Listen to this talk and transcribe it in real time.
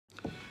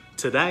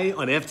Today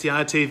on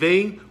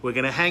FTRTV, we're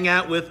going to hang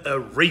out with a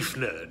reef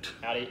nerd.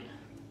 Howdy.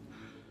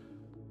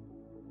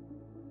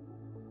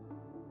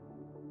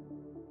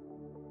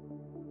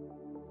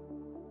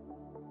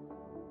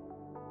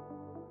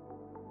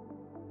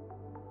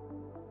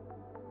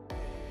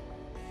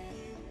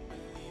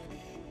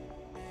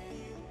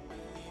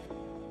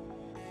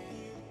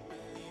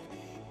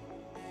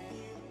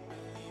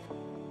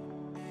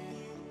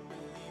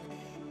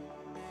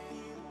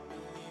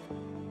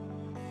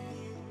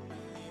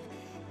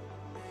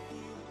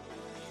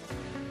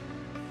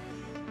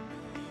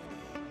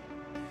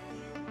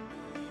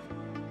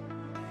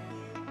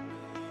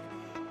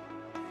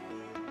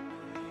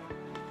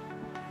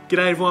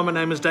 G'day everyone, my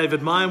name is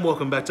David Meyer and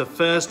welcome back to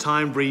First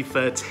Time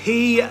Reefer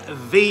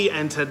TV.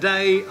 And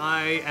today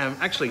I am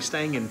actually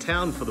staying in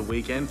town for the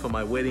weekend for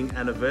my wedding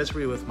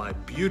anniversary with my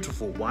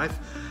beautiful wife.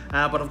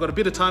 But I've got a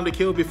bit of time to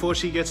kill before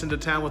she gets into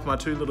town with my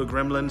two little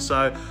gremlins.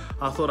 So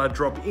I thought I'd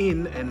drop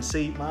in and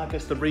see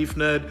Marcus the reef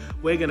nerd.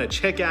 We're gonna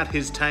check out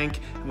his tank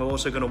and we're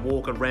also gonna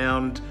walk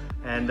around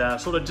and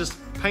sort of just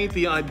paint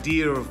the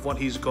idea of what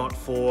he's got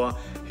for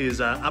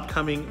his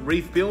upcoming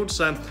reef build.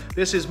 So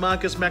this is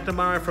Marcus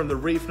McNamara from the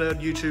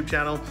Reefnerd YouTube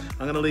channel.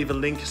 I'm gonna leave a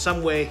link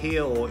somewhere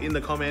here or in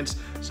the comments.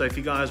 So if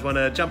you guys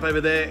wanna jump over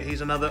there,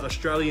 he's another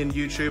Australian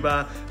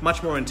YouTuber,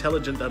 much more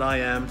intelligent than I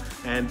am,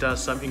 and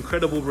does some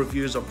incredible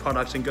reviews of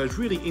products and goes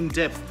really in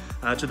depth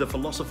to the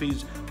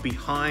philosophies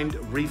behind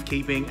reef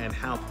keeping and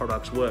how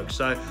products work.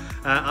 So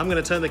I'm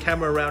gonna turn the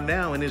camera around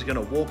now and he's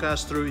gonna walk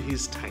us through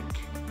his tank.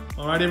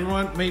 All right,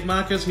 everyone, meet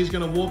Marcus. He's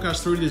gonna walk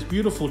us through this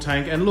beautiful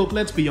tank. And look,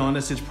 let's be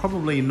honest, it's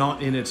probably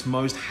not in its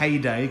most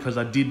heyday because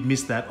I did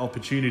miss that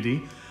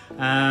opportunity.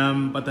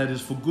 But that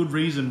is for good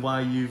reason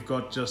why you've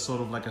got just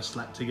sort of like a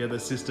slapped together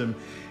system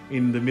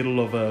in the middle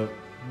of a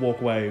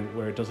walkway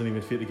where it doesn't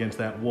even fit against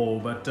that wall.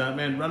 But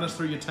man, run us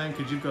through your tank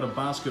because you've got a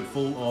basket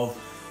full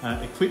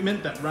of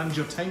equipment that runs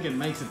your tank and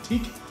makes it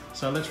tick.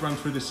 So let's run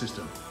through this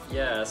system.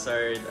 Yeah,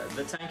 so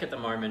the tank at the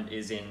moment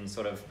is in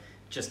sort of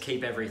just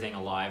keep everything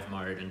alive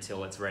mode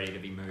until it's ready to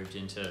be moved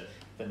into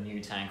the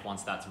new tank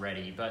once that's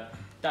ready. But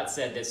that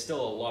said, there's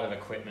still a lot of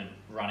equipment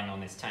running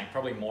on this tank,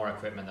 probably more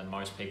equipment than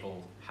most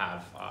people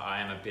have. I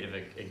am a bit of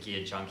a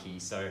gear junkie,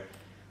 so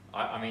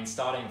I mean,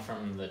 starting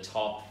from the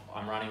top,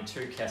 I'm running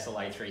two Kessel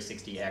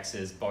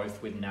A360Xs,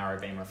 both with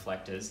narrow beam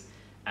reflectors,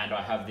 and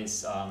I have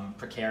this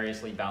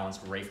precariously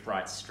balanced Reef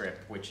Bright strip,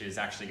 which is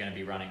actually going to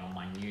be running on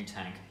my new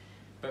tank.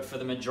 But for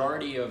the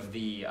majority of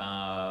the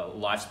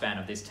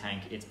lifespan of this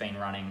tank, it's been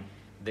running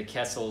the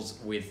Kessels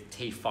with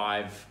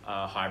T5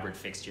 hybrid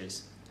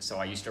fixtures. So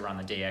I used to run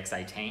the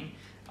DX18.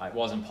 It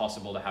wasn't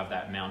possible to have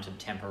that mounted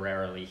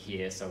temporarily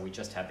here, so we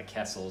just had the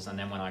Kessels, and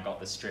then when I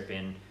got the strip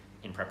in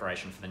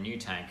preparation for the new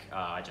tank,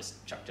 I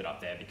just chucked it up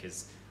there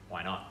because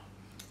why not?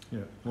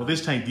 Yeah. Well,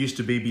 this tank used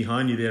to be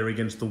behind you there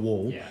against the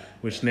wall,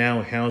 which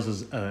now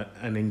houses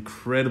an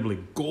incredibly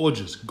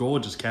gorgeous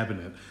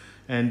cabinet.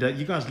 And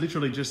you guys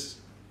literally just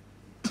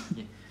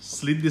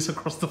slid this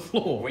across the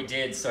floor. We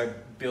did. So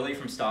Billy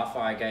from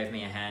Starfire gave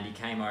me a hand. He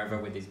came over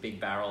with these big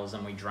barrels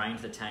and we drained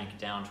the tank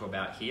down to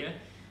about here,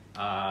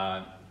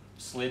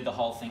 slid the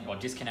whole thing, or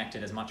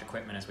disconnected as much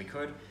equipment as we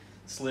could,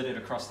 slid it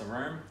across the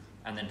room,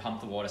 and then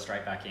pumped the water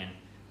straight back in.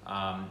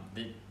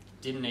 It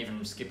didn't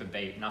even skip a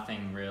beat.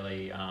 Nothing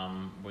really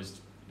was,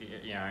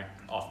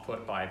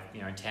 off-put by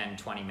 10,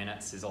 20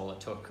 minutes is all it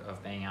took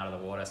of being out of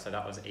the water. So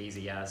that was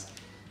easy as.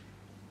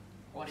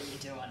 What are you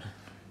doing?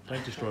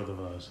 Don't destroy the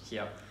vase.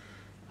 Yep.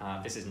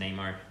 This is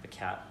Nemo, the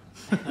cat.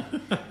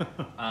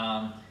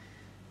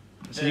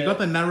 So you got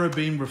the narrow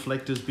beam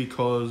reflectors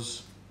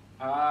because?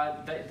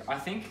 I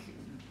think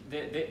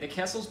the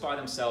Kessels by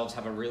themselves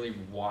have a really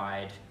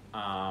wide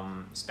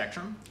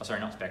spectrum. Oh, sorry,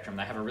 not spectrum.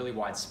 They have a really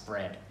wide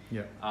spread.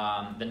 Yeah.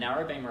 The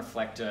narrow beam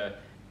reflector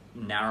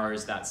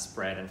narrows that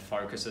spread and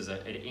focuses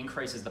it. It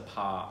increases the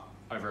par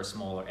over a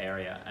smaller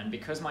area. And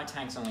because my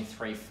tank's only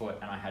 3 foot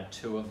and I had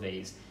two of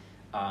these,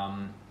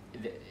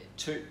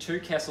 two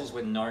Kessels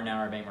with no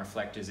narrow beam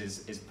reflectors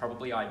is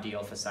probably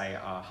ideal for say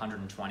a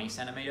 120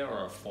 centimeter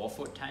or a 4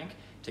 foot tank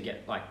to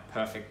get like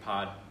perfect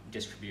par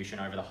distribution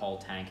over the whole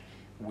tank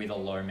with a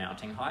low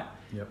mounting height.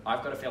 Yep.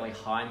 I've got a fairly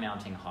high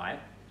mounting height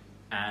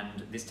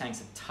and this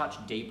tank's a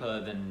touch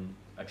deeper than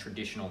a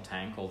traditional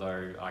tank,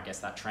 although I guess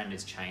that trend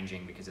is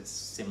changing because it's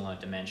similar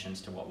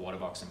dimensions to what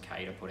Waterbox and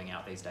Kate are putting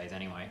out these days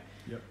anyway.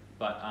 Yep.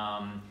 But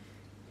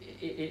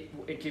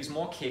it gives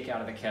more kick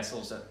out of the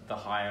Kessels at the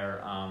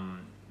higher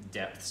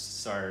depths,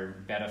 so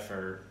better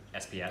for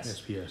SPS.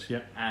 SPS,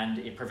 yeah. And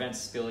it prevents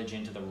spillage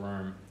into the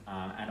room,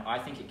 and I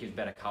think it gives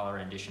better color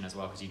rendition as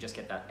well because you just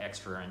get that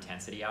extra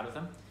intensity out of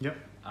them. Yep.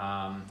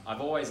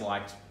 I've always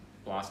liked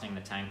blasting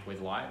the tank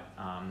with light,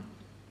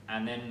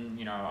 and then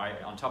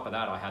on top of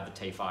that I had the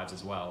T5s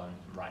as well,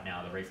 and right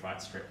now the Reef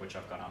Bright strip, which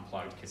I've got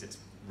unplugged because it's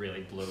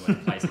really blue and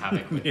it plays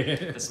havoc with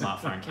the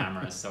smartphone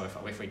cameras. So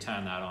if we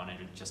turn that on, it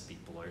would just be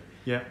blue.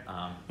 Yeah.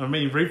 I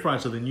mean, Reef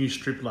Brights are the new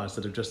strip lights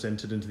that have just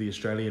entered into the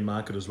Australian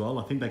market as well.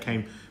 I think they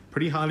came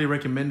pretty highly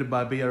recommended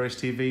by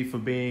BRSTV for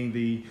being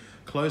the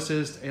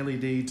closest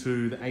LED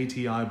to the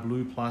ATI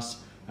Blue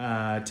Plus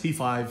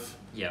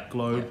T5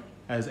 globe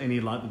as any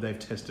light that they've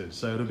tested.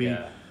 So it'll be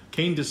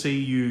keen to see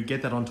you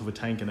get that onto a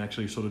tank and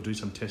actually sort of do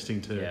some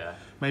testing to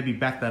maybe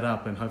back that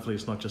up, and hopefully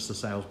it's not just a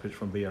sales pitch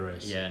from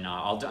BRS. Yeah, no,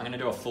 I'm going to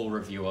do a full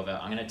review of it.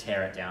 I'm going to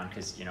tear it down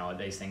because, you know,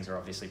 these things are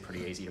obviously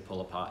pretty easy to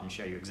pull apart and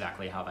show you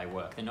exactly how they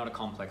work. They're not a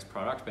complex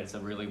product, but it's a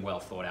really well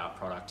thought out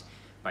product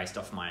based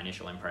off my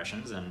initial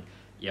impressions. And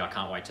yeah, I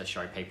can't wait to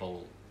show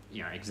people,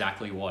 you know,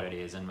 exactly what it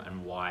is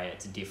and why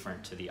it's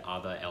different to the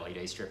other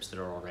LED strips that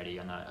are already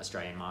in the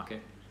Australian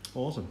market.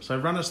 Awesome. So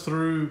run us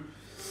through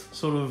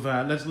sort of,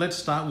 let's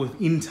start with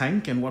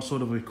in-tank and what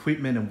sort of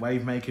equipment and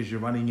wave makers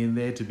you're running in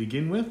there to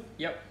begin with.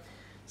 Yep.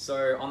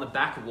 So on the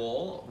back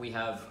wall, we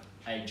have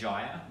a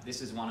Gyre. This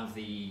is one of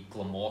the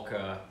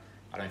Glamorca,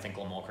 I don't think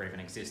Glamorca even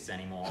exists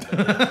anymore,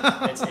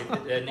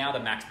 but they're now the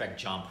Max Spec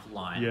Jump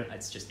line. Yeah.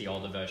 It's just the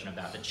older version of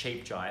that, the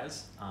cheap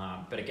Gyres,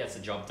 but it gets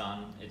the job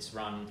done. It's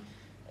run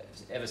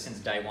ever since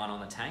day one on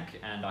the tank,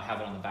 and I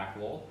have it on the back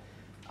wall.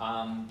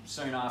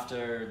 Soon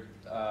after,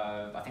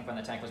 I think when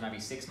the tank was maybe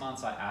 6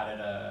 months, I added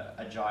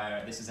a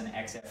Gyre. This is an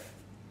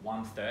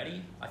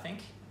XF130, I think.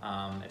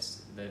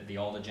 It's the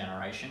older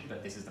generation,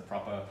 but this is the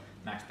proper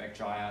Max Spec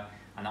Gyre,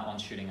 and that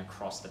one's shooting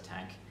across the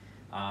tank.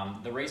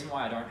 The reason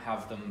why I don't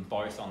have them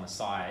both on the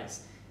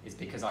sides is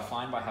because I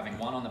find by having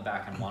one on the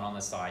back and one on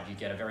the side, you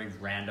get a very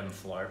random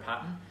flow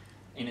pattern.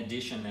 In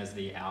addition, there's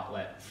the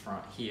outlet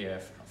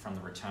here from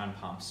the return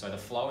pump. So the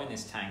flow in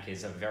this tank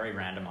is a very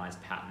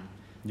randomized pattern.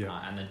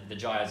 Yeah. And the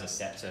gyres are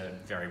set to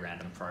very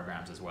random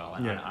programs as well.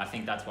 And I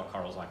think that's what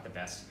Coral's like the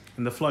best.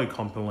 And the flow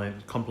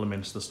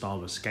complements the style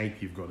of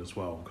escape you've got as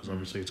well, because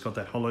obviously it's got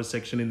that hollow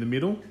section in the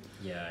middle.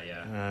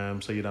 Yeah.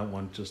 So you don't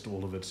want just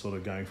all of it sort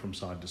of going from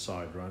side to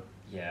side, right?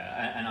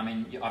 Yeah, and I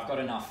mean, I've got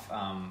enough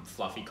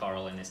fluffy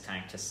coral in this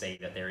tank to see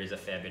that there is a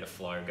fair bit of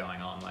flow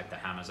going on, like the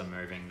hammers are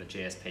moving, the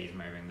GSP is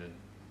moving,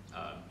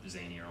 the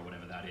Xenia or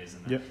whatever that is,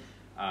 and the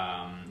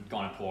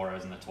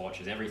Gonoporas and the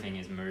torches, everything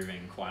is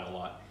moving quite a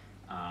lot.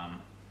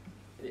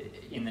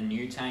 In the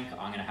new tank,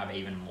 I'm going to have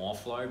even more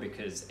flow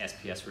because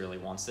SPS really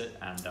wants it,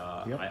 and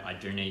I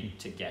do need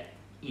to get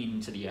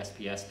into the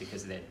SPS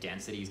because their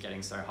density is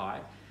getting so high.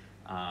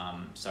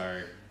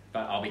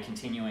 But I'll be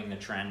continuing the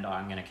trend.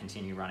 I'm going to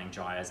continue running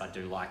gyres. I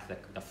do like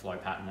the flow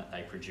pattern that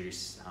they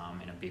produce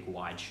in a big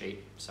wide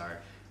sheet. So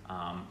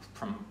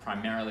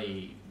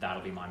primarily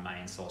that'll be my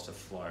main source of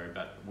flow,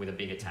 but with a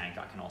bigger tank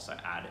I can also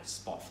add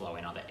spot flow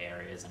in other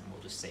areas, and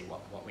we'll just see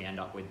what we end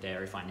up with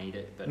there if I need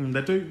it. But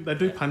they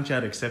do punch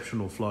out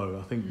exceptional flow.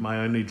 I think my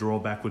only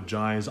drawback with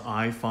gyres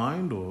I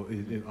find,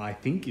 I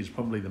think, is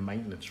probably the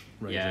maintenance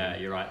regime. Yeah,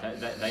 you're right.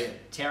 They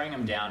tearing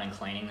them down and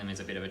cleaning them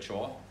is a bit of a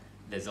chore.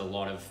 There's a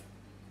lot of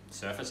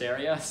surface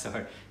area,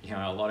 so you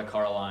know, a lot of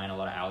coralline, a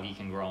lot of algae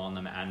can grow on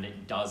them, and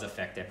it does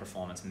affect their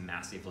performance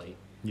massively.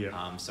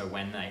 Yeah. So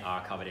when they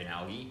are covered in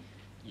algae,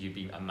 you'd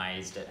be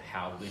amazed at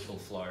how little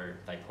flow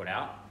they put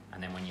out,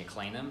 and then when you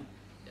clean them,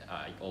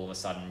 all of a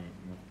sudden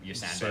your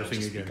sandbed will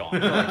just be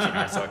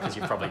gone. So because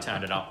you probably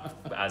turned it up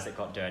as it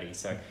got dirty.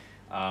 So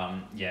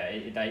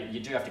you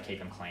do have to keep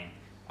them clean.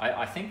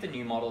 I think the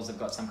new models have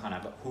got some kind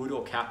of hood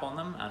or cap on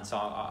them, and so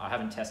I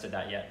haven't tested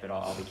that yet, but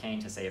I'll be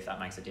keen to see if that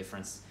makes a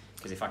difference.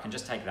 Because if I can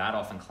just take that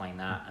off and clean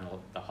that, and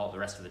the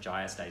rest of the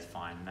gyre stays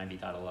fine, maybe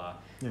that'll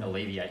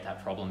alleviate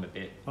that problem a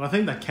bit. Well, I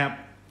think that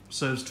cap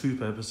serves two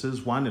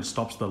purposes. One, it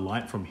stops the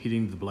light from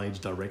hitting the blades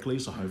directly,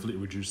 so hopefully it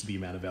reduces the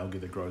amount of algae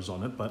that grows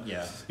on it. But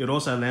it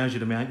also allows you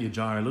to mount your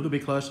gyre a little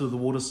bit closer to the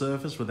water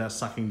surface without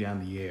sucking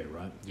down the air,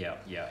 right? Yeah,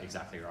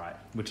 exactly right.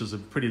 Which is a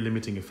pretty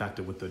limiting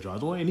factor with the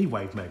gyres, or any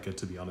wave maker,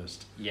 to be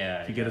honest.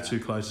 Yeah. If you get it too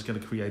close, it's going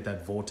to create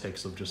that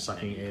vortex of just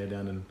sucking air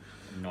down and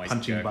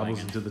punching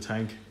bubbles into the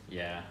tank.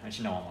 Yeah,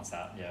 actually no one wants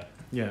that,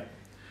 Yeah.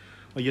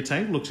 Well, your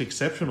tank looks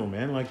exceptional,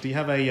 man. Like, do you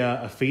have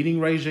a feeding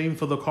regime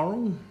for the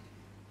coral?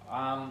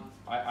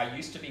 I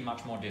used to be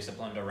much more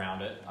disciplined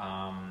around it.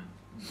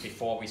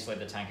 Before we slid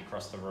the tank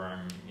across the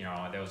room, you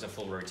know, there was a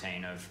full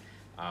routine of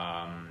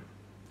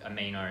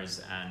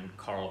aminos and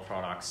coral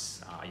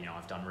products. You know,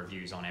 I've done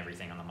reviews on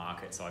everything on the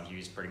market, so I've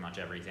used pretty much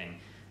everything.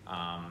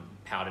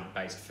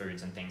 Powdered-based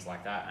foods and things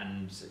like that.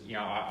 And, you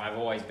know, I've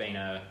always been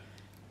a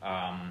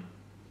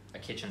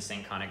kitchen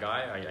sink kind of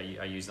guy.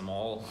 I use them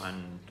all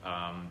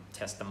and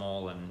test them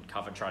all and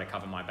try to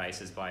cover my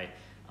bases by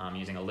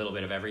using a little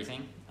bit of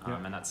everything,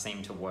 and that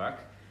seemed to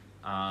work.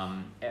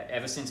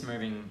 Ever since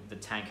moving the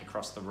tank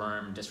across the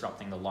room,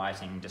 disrupting the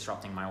lighting,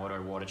 disrupting my auto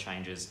water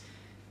changes,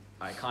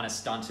 I kind of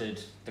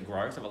stunted the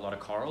growth of a lot of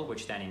coral,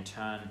 which then in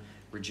turn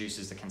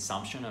reduces the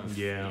consumption of,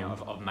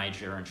 of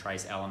major and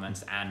trace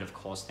elements, and of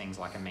course things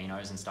like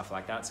aminos and stuff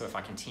like that. So if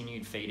I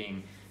continued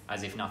feeding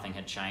as if nothing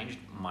had changed,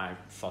 my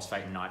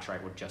phosphate and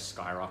nitrate would just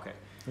skyrocket.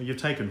 Well, you've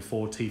taken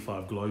 4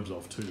 T5 globes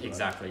off too, right?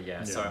 Exactly,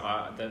 yeah. So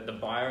the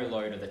bio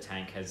load of the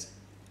tank is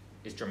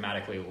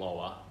dramatically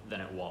lower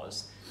than it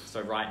was.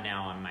 So right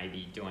now I'm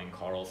maybe doing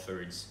coral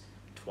foods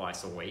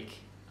twice a week,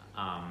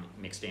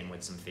 mixed in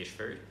with some fish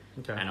food.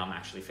 Okay. And I'm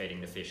actually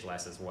feeding the fish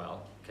less as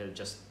well,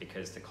 just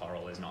because the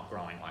coral is not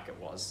growing like it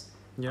was.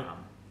 Yeah.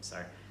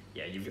 So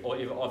yeah,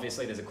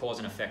 obviously there's a cause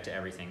and effect to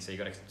everything, so you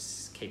got to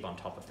keep on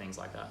top of things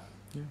like that.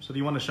 Yeah. So do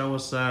you want to show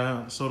us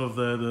sort of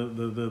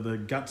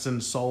the guts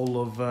and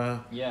soul of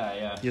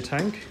your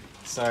tank?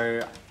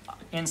 So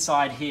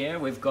inside here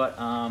we've got...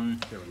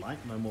 Is there a light?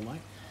 No more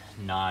light?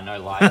 Nah,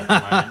 no light at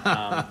the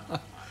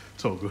moment.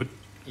 It's all good.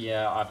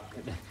 Yeah,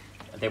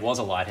 there was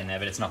a light in there,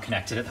 but it's not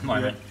connected at the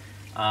moment.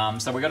 Yeah.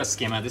 So we got a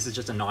skimmer. This is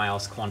just a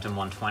Nios Quantum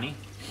 120.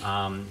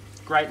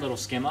 Great little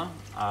skimmer.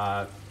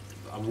 I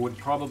would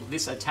probably...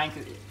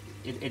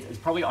 It's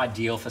probably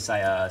ideal for,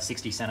 say, a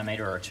 60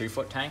 centimetre or a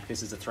 2-foot tank.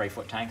 This is a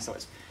 3-foot tank, so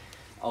it's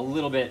a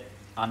little bit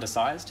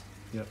undersized.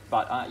 Yep.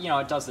 But, you know,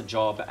 it does the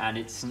job, and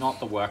it's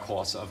not the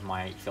workhorse of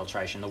my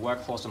filtration. The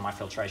workhorse of my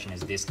filtration is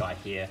this guy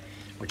here,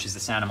 which is the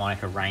Santa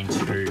Monica Rain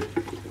 2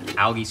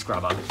 algae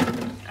scrubber.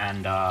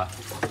 And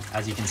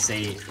as you can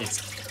see,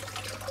 it's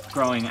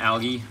growing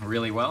algae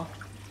really well.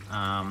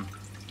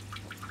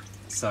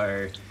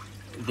 So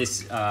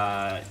this,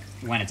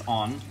 when it's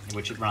on,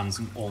 which it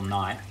runs all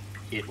night,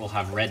 it will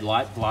have red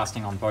light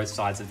blasting on both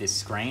sides of this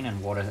screen,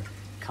 and water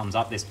comes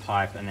up this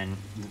pipe and then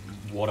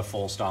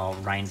waterfall style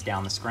rains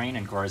down the screen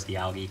and grows the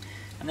algae.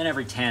 And then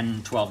every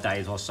 10, 12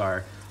 days or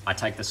so, I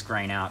take the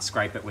screen out,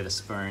 scrape it with a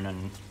spoon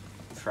and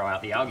throw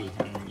out the algae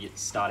and you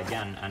start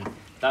again. And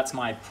that's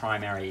my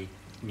primary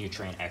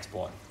nutrient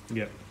export.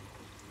 Yep.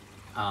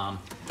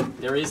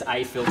 There is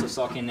a filter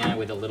sock in there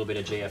with a little bit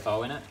of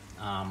GFO in it.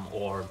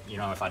 Or, you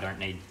know, if I don't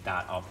need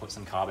that, I'll put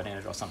some carbon in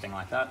it or something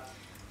like that.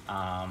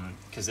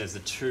 Because there's the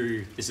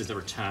two, this is the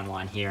return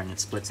line here and it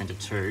splits into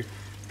two.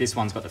 This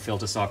one's got the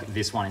filter sock,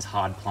 this one is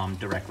hard plumbed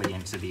directly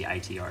into the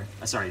ATO,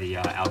 the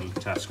algae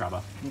turf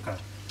scrubber. Okay.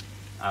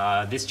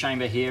 This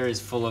chamber here is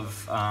full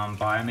of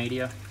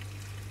biomedia.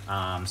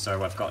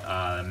 So I've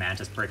got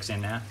mantis bricks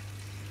in there.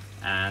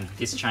 And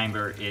this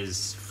chamber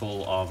is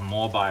full of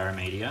more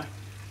biomedia.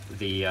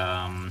 These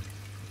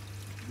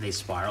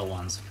spiral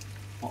ones,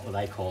 what were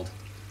they called?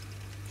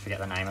 Forget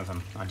the name of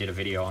them. I did a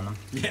video on them.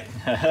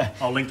 Yeah,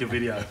 I'll link a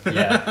video.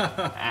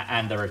 Yeah,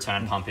 and the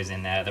return pump is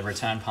in there. The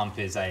return pump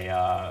is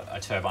a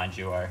turbine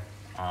duo,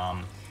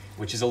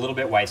 which is a little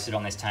bit wasted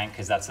on this tank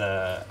because that's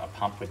a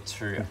pump with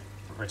two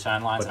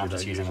return lines, and I'm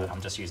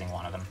just using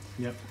one of them.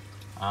 Yep.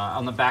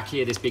 On the back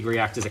here, this big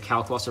reactor is a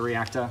Kalkwasser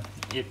reactor.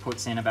 It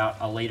puts in about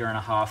 1.5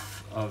 litres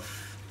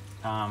of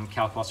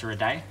Kalkwasser a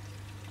day.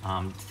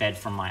 Fed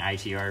from my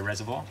ATO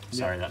reservoir,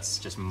 so that's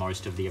just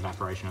most of the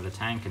evaporation of the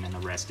tank, and then the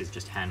rest is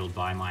just handled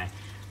by my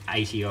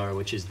ATO,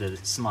 which is the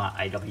smart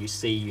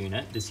AWC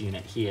unit, this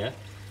unit here.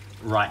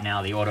 Right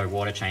now the auto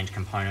water change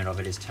component of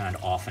it is turned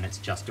off and it's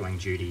just doing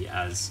duty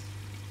as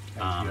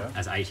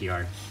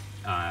ATO.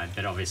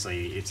 But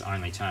obviously it's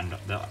only turned,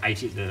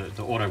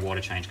 the auto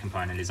water change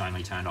component is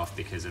only turned off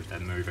because of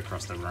the move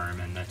across the room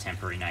and the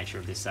temporary nature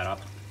of this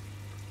setup.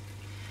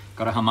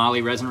 Got a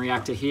Hamali resin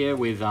reactor here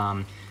with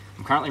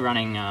I'm currently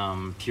running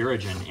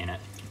Purigen in it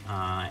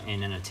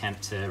in an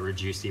attempt to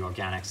reduce the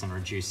organics and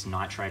reduce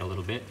nitrate a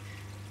little bit.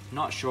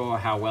 Not sure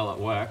how well it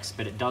works,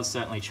 but it does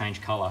certainly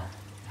change colour.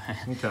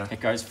 Okay.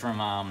 It goes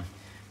from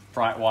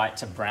bright white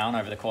to brown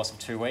over the course of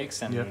 2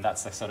 weeks, and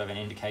that's a sort of an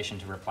indication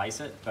to replace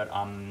it, but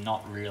I'm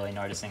not really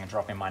noticing a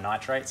drop in my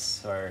nitrates,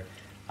 so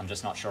I'm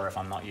just not sure if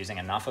I'm not using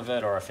enough of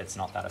it or if it's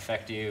not that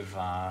effective.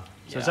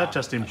 So is that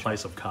just in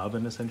place of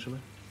carbon, essentially?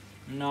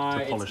 No,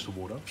 to polish the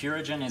water.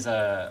 Purigen is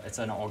it's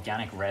an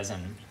organic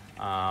resin.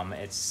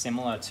 It's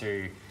similar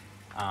to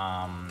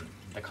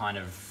the kind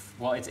of,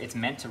 well, it's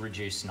meant to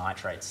reduce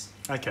nitrates.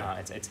 Okay.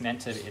 It's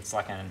meant to. It's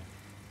like an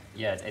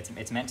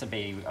it's meant to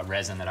be a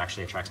resin that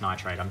actually attracts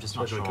nitrate. I'm just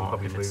not sure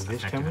if it's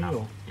effective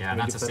enough. Yeah, and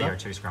that's a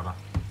CO2 scrubber.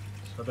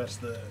 So that's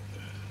the.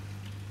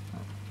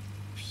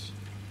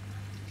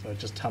 So it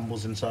just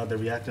tumbles inside the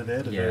reactor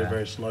there to very,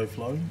 very slow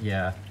flow.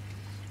 Yeah.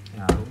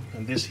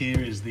 And this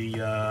here is the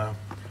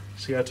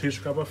CO2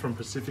 scrubber from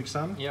Pacific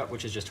Sun. Yeah,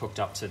 which is just hooked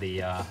up to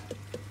the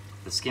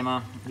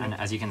skimmer. Yep. And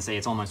as you can see,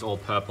 it's almost all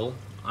purple.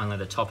 Only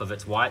the top of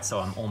it's white, so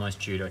I'm almost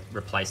due to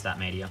replace that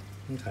media.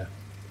 Okay.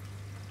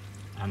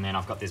 And then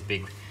I've got this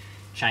big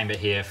chamber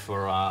here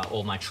for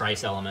all my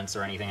trace elements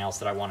or anything else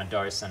that I want to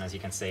dose. And as you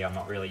can see, I'm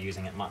not really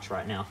using it much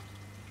right now.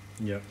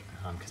 Yep.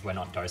 Because we're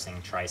not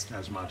dosing trace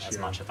as much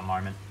at the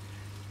moment.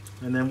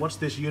 And then what's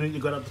this unit you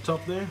got at the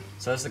top there?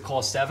 So this is the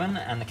Core 7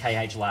 and the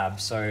KH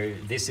Lab. So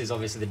this is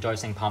obviously the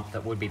dosing pump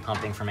that would be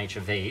pumping from each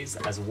of these.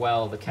 As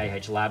well, the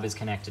KH Lab is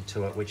connected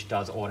to it, which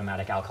does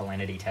automatic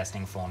alkalinity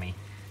testing for me.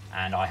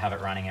 And I have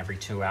it running every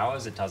 2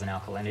 hours. It does an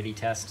alkalinity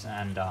test,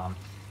 and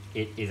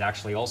it is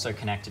actually also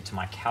connected to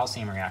my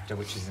calcium reactor,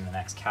 which is in the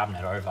next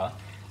cabinet over.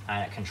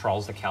 And it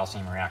controls the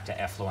calcium reactor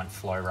effluent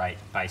flow rate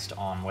based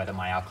on whether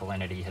my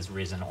alkalinity has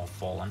risen or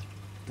fallen.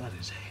 That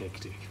is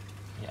hectic.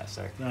 Yeah,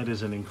 so that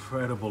is an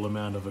incredible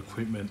amount of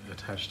equipment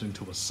attached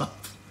into a sump.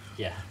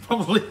 Yeah.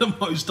 Probably the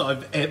most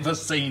I've ever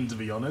seen, to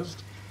be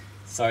honest.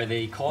 So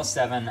the Core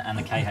 7 and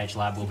the KH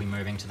Lab will be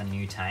moving to the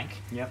new tank.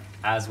 Yep.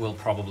 As will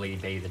probably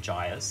be the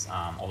gyres,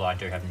 although I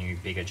do have new,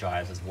 bigger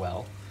gyres as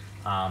well.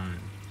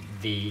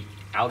 The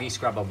algae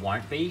scrubber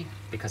won't be,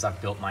 because I've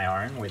built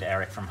my own with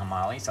Eric from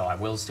Hamali, so I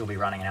will still be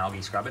running an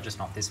algae scrubber, just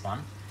not this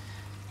one.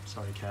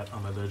 Sorry, cat,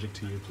 I'm allergic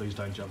to you. Please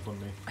don't jump on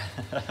me.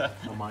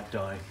 I might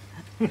die.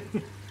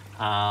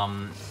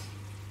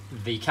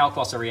 The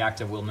calclosser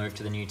reactor will move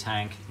to the new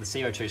tank. The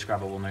CO2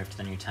 scrubber will move to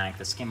the new tank.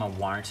 The skimmer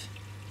won't.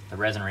 The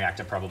resin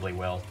reactor probably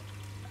will.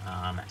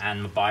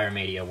 And the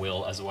biomedia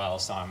will as well.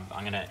 So I'm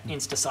going to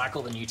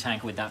insta-cycle the new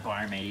tank with that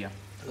biomedia.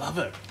 Love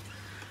it.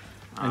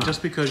 And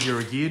just because you're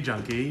a gear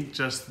junkie,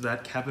 just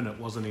that cabinet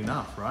wasn't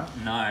enough, right?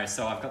 No,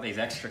 so I've got these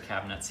extra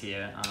cabinets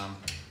here.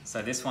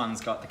 So this one's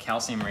got the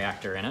calcium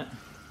reactor in it.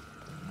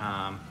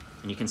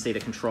 And you can see the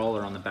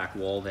controller on the back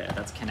wall there.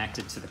 That's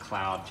connected to the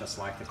cloud, just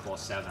like the Core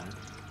 7.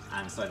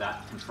 And so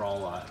that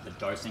controller, the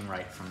dosing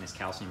rate from this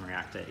calcium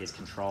reactor is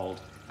controlled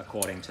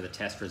according to the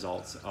test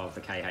results of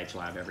the KH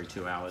lab every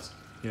 2 hours.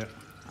 Yep.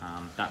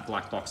 That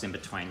black box in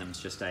between them is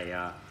just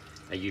a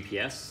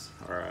UPS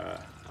or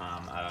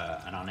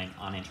an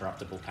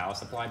uninterruptible power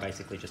supply,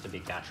 basically just a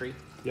big battery.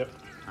 Yep.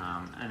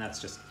 And that's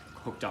just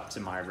hooked up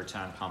to my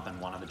return pump and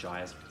one of the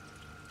gyres.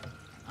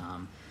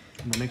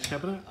 The next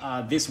cabinet?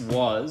 This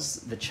was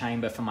the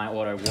chamber for my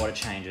auto water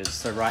changes.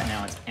 So right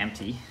now it's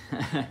empty.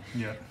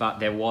 Yeah. But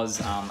there was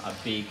a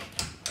big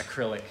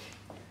acrylic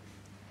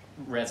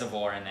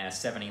reservoir in there,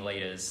 70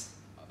 litres,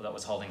 that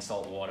was holding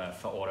salt water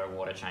for auto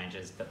water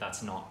changes, but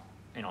that's not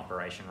in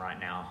operation right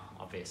now,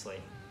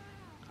 obviously.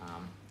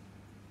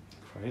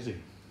 Crazy.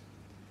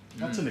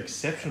 That's an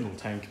exceptional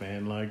tank,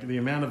 man. Like the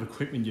amount of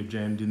equipment you've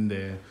jammed in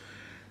there,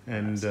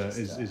 and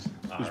is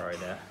RO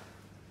there.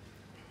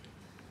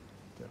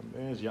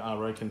 There's your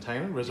RO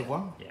container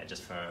reservoir. Yeah,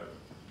 just for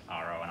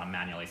RO, and I'm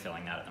manually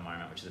filling that at the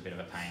moment, which is a bit of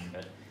a pain,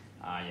 but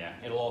yeah,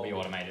 it'll all be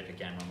automated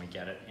again when we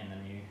get it in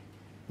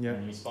the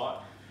new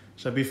spot.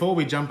 So before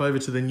we jump over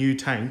to the new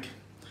tank,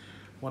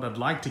 what I'd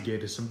like to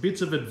get is some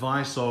bits of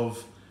advice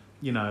of,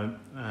 you know,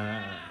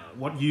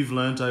 what you've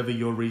learnt over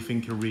your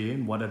reefing career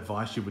and what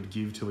advice you would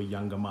give to a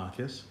younger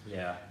Marcus.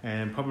 Yeah.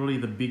 And probably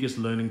the biggest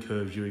learning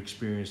curves you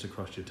experienced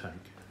across your tank.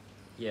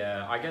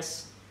 Yeah, I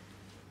guess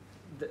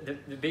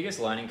the biggest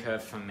learning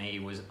curve for me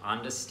was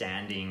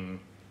understanding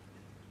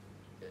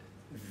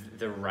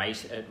the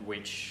rate at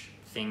which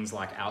things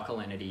like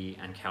alkalinity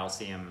and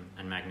calcium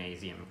and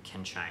magnesium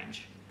can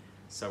change.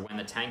 So when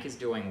the tank is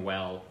doing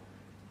well,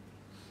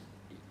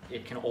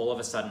 it can all of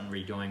a sudden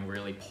be doing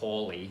really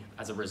poorly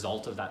as a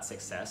result of that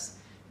success,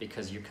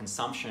 because your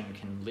consumption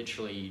can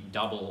literally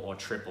double or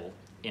triple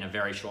in a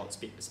very short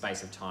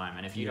space of time.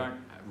 And if you don't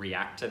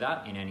react to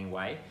that in any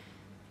way,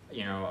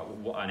 you know,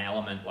 an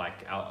element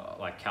like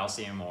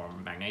calcium or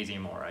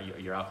magnesium or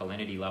your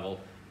alkalinity level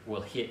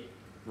will hit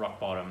rock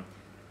bottom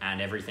and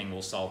everything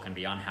will sulk and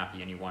be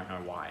unhappy and you won't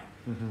know why.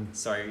 Mm-hmm.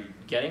 So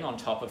getting on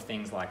top of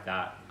things like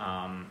that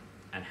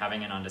and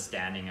having an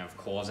understanding of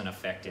cause and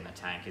effect in the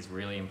tank is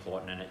really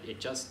important, and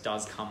it just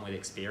does come with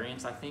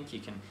experience. I think you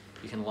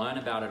can learn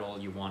about it all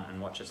you want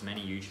and watch as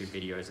many YouTube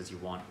videos as you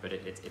want, but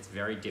it's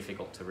very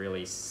difficult to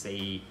really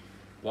see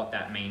what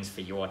that means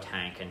for your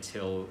tank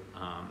until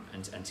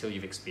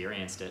you've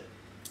experienced it.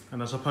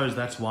 And I suppose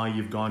that's why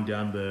you've gone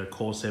down the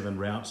Core 7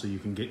 route, so you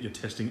can get your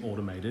testing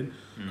automated,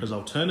 because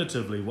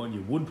alternatively what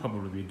you would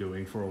probably be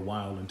doing for a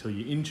while until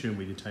you're in tune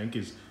with your tank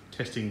is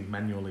testing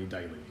manually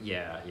daily.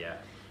 Yeah.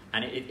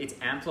 And it's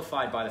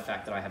amplified by the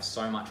fact that I have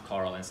so much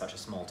coral in such a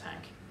small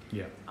tank.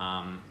 Yeah.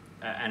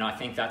 And I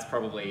think that's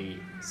probably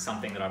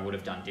something that I would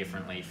have done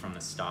differently from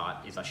the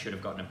start, is I should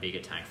have gotten a bigger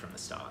tank from the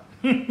start.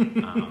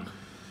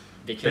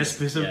 Because,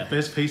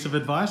 best piece of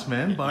advice,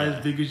 man. Buy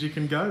as big as you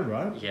can go,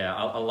 right? Yeah,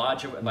 a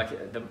larger,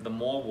 like the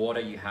more water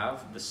you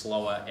have, the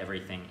slower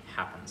everything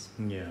happens.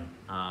 Yeah.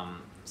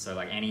 So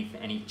like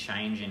any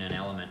change in an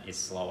element is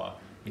slower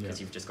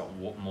because you've just got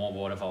more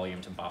water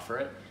volume to buffer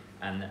it.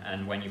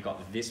 And when you've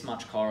got this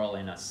much coral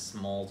in a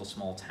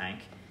small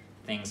tank,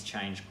 things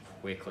change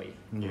quickly,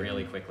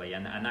 really quickly.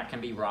 And that can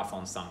be rough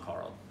on some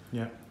coral.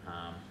 Yeah.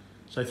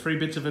 So 3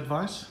 bits of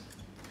advice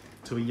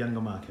to a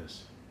younger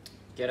Marcus.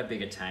 Get a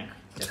bigger tank.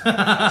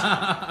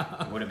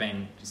 It would have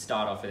been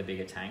start off with a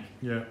bigger tank.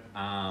 Yeah.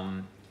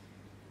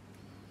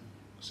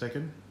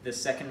 Second? The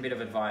second bit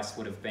of advice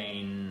would have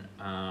been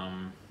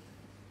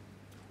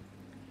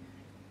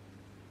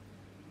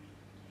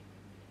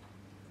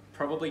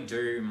probably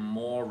do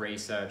more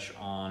research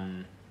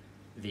on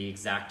the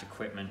exact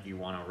equipment you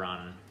want to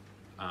run.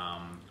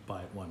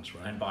 Buy it once,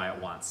 right? And buy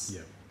it once.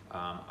 Yeah.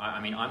 I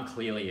mean, I'm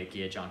clearly a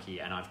gear junkie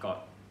and I've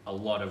got a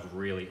lot of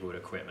really good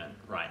equipment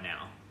right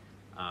now.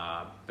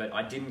 But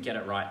I didn't get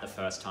it right the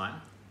first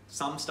time.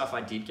 Some stuff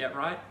I did get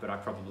right, but I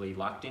probably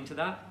lucked into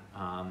that.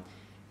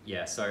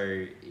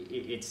 So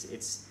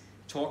it's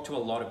talk to a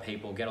lot of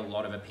people, get a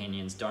lot of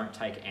opinions. Don't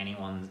take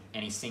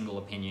any single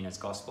opinion as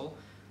gospel.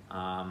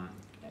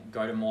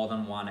 Go to more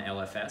than one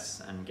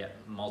LFS and get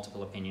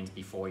multiple opinions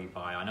before you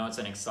buy. I know it's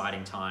an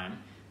exciting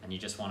time and you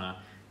just want to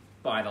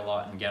buy the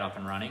lot and get up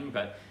and running,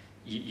 but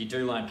you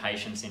do learn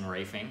patience in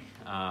reefing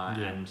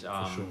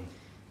for sure.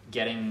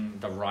 Getting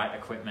the right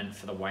equipment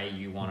for the way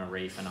you want to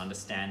reef and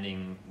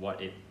understanding what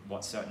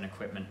certain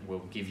equipment will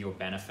give you a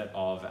benefit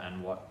of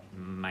and what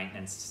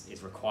maintenance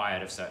is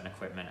required of certain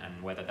equipment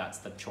and whether that's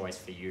the choice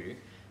for you.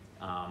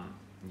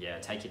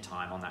 Take your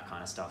time on that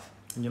kind of stuff.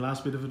 And your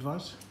last bit of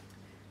advice?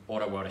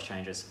 Auto water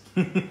changes.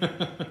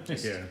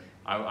 Yeah.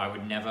 I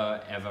would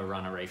never ever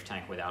run a reef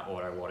tank without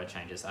auto water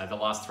changes. The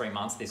last 3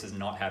 months, this has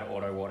not had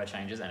auto water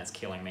changes, and it's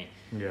killing me.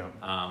 Yeah.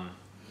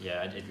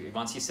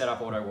 Once you set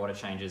up auto water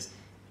changes,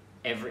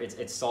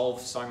 it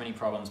solves so many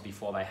problems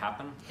before they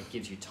happen. It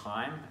gives you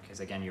time, because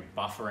again, you're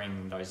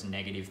buffering those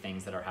negative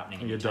things that are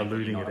happening in your tank.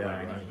 Diluting it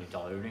out, right? You're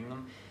diluting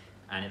them,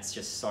 and it's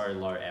just so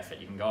low effort.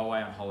 You can go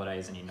away on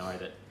holidays and you know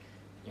that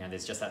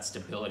there's just that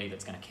stability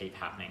that's going to keep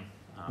happening.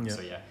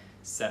 So yeah,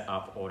 set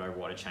up auto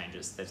water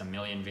changes. There's a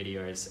million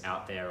videos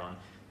out there on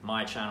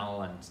my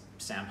channel and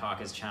Sam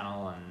Parker's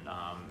channel and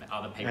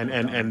other people.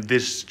 And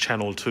this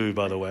channel too,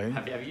 by the way.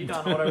 Have you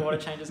done auto water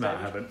changes? No,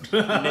 David? I haven't.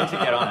 You need to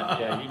get on it.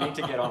 Yeah, you need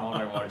to get on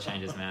auto water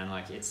changes, man.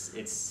 Like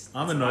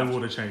I'm a no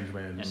water change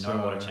man. And so,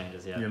 no water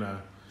changes, yeah. You know.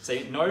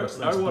 See, no water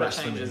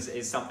blasphemy. changes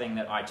is something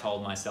that I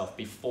told myself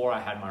before I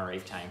had my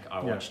reef tank.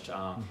 I watched.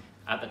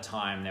 At the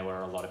time, there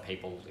were a lot of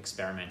people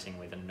experimenting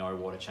with a no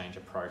water change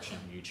approach on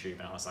YouTube,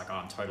 and I was like, oh,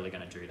 I'm totally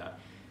going to do that.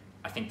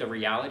 I think the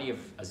reality of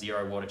a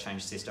zero water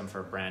change system for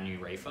a brand new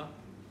reefer,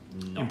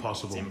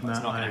 impossible. It's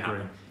not going to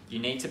happen. You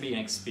need to be an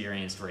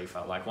experienced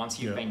reefer. Like once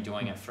you've been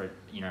doing it for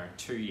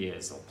 2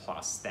 years or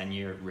plus, then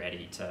you're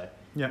ready to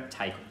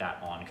take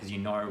that on, because you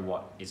know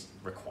what is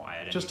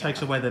required. It just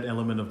takes away that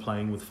element of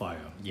playing with fire.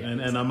 Yeah,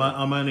 and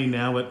I'm only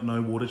now at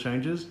no water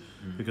changes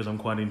because I'm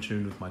quite in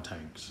tune with my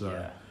tank.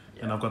 So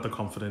and I've got the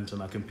confidence,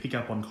 and I can pick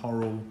up on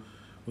coral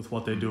with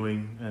what they're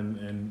doing,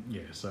 and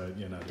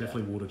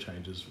definitely water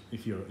changes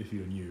if you're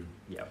new.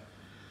 Yep.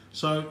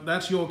 So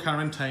that's your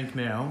current tank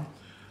now.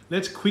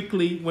 Let's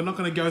quickly, we're not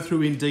going to go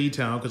through in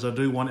detail because I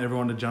do want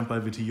everyone to jump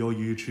over to your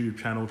YouTube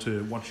channel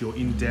to watch your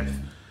in-depth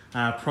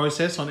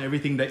process on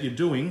everything that you're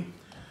doing.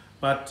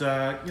 But,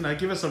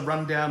 give us a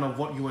rundown of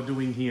what you are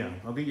doing here.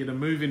 I'll get you to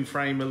move in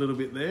frame a little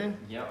bit there.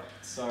 Yep.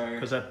 So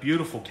because that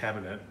beautiful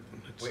cabinet,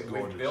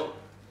 we've built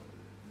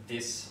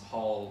this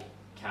whole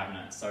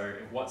cabinet. So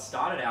what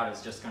started out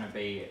as just going to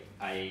be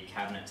a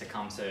cabinet to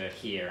come to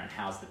here and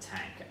house the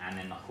tank, and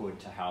then the hood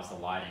to house the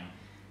lighting.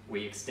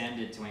 We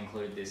extended to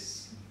include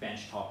this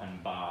bench top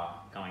and bar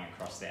going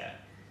across there.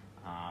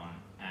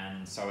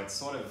 And so it's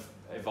sort of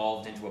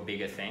evolved into a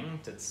bigger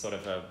thing. It's sort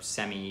of a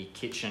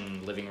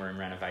semi-kitchen living room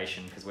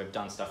renovation, because we've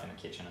done stuff in the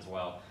kitchen as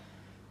well.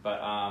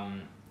 But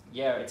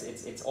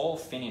it's all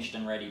finished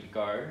and ready to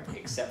go,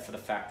 except for the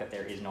fact that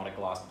there is not a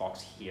glass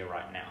box here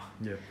right now.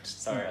 Yeah.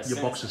 So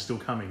your box is still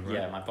coming, right?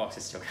 Yeah, my box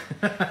is still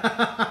coming.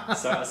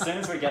 So as soon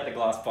as we get the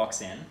glass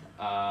box in,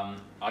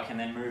 I can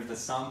then move the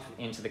sump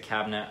into the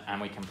cabinet, and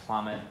we can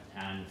plumb it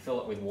and fill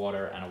it with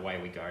water, and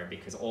away we go,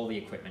 because all the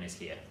equipment is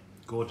here.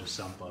 Gorgeous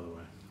sump, by the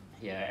way.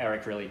 Yeah,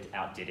 Eric really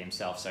outdid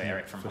himself. So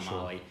Eric from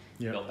Hamali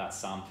built that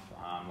sump,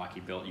 like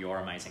he built your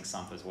amazing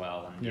sump as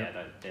well. And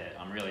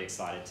I'm really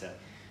excited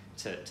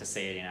to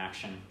see it in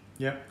action.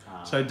 Yep.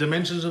 So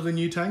dimensions of the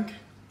new tank?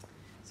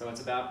 So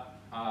it's about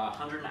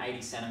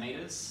 180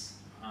 centimeters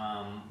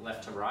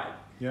left to right.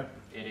 Yep.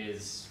 It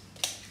is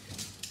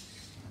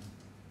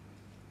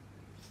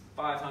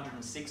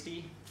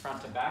 560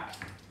 front to back,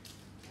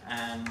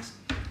 and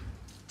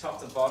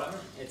top to bottom,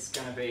 it's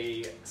going to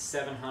be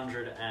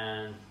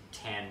 710-ish.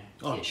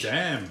 Oh,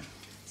 damn.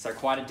 So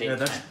quite a deep tank.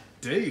 That's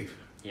deep.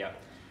 Yeah.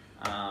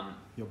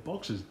 Your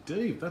box is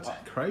deep. That's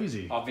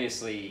crazy.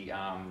 Obviously,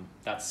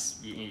 that's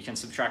you can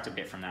subtract a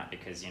bit from that,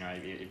 because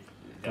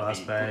glass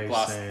base,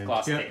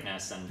 glass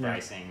thickness and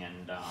bracing,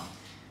 and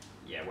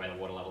where the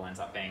water level ends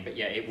up being. But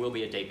it will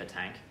be a deeper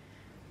tank.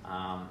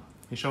 Can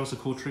you show us a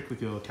cool trick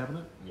with your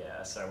cabinet?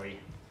 Yeah, so we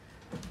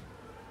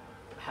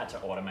had to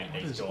automate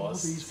these doors. All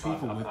these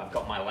people I've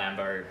got my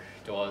Lambo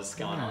doors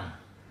going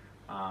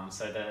on.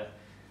 So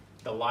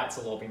the lights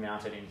will all be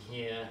mounted in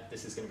here.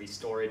 This is going to be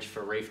storage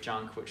for reef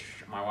junk, which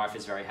my wife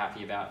is very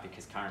happy about,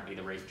 because currently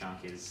the reef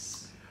junk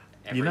is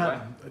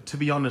everywhere. To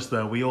be honest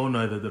though, we all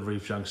know that the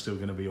reef junk's still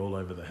going to be all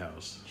over the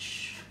house.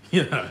 Shh.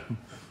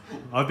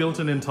 I built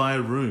an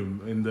entire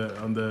room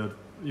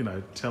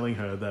telling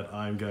her that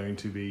I'm going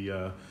to be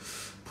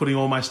putting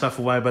all my stuff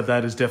away, but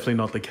that is definitely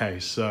not the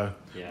case. So,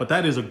 but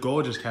that is a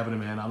gorgeous cabinet,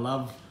 man. I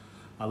love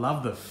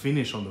the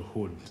finish on the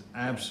hood.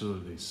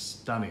 Absolutely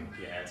stunning.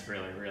 Yeah, it's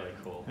really, really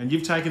cool. And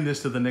you've taken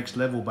this to the next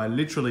level by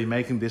literally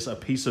making this a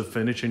piece of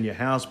furniture in your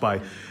house,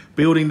 by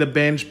building the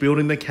bench,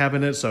 building the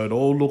cabinet, so it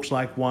all looks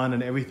like one,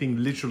 and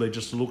everything literally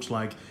just looks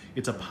like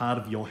it's a part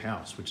of your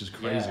house, which is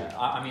crazy. Yeah,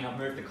 I've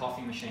moved the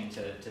coffee machine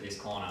to this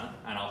corner,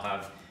 and I'll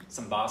have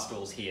some bar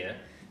stools here,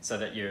 so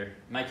that you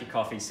make your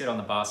coffee, sit on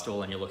the bar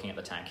stool, and you're looking at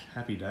the tank.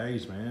 Happy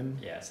days, man.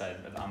 Yeah, so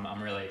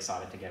I'm really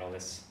excited to get all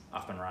this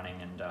up and running,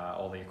 and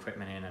all the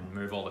equipment in, and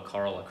move all the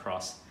coral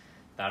across.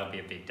 That'll be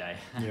a big day.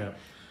 Yeah.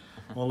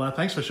 Well,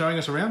 thanks for showing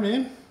us around,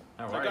 man.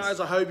 No worries. So guys,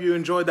 I hope you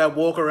enjoyed that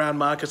walk around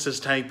Marcus's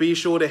tank. Be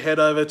sure to head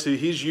over to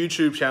his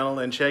YouTube channel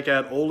and check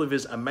out all of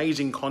his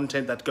amazing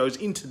content that goes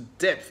into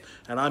depth,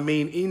 and I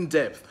mean in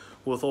depth,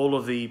 with all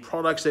of the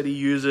products that he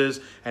uses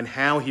and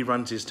how he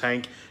runs his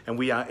tank. And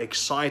we are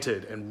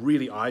excited, and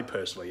really, I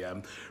personally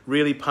am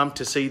really pumped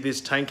to see this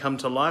tank come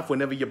to life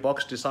whenever your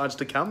box decides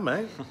to come,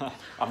 mate.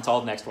 I'm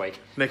told next week.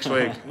 Next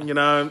week. You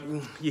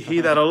know, you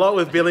hear that a lot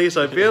with Billy,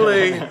 so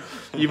Billy,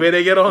 you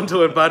better get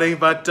onto it, buddy.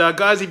 But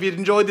guys, if you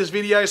enjoyed this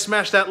video,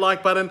 smash that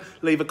like button,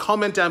 leave a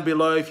comment down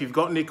below if you've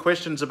got any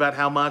questions about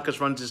how Marcus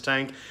runs his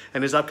tank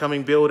and his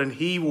upcoming build, and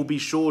he will be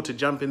sure to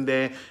jump in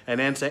there and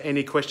answer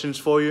any questions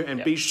for you.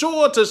 And be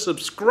sure to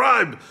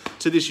subscribe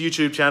to this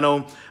YouTube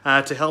channel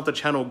to help the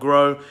channel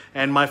grow.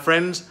 And my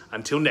friends,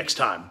 until next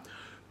time,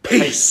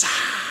 peace.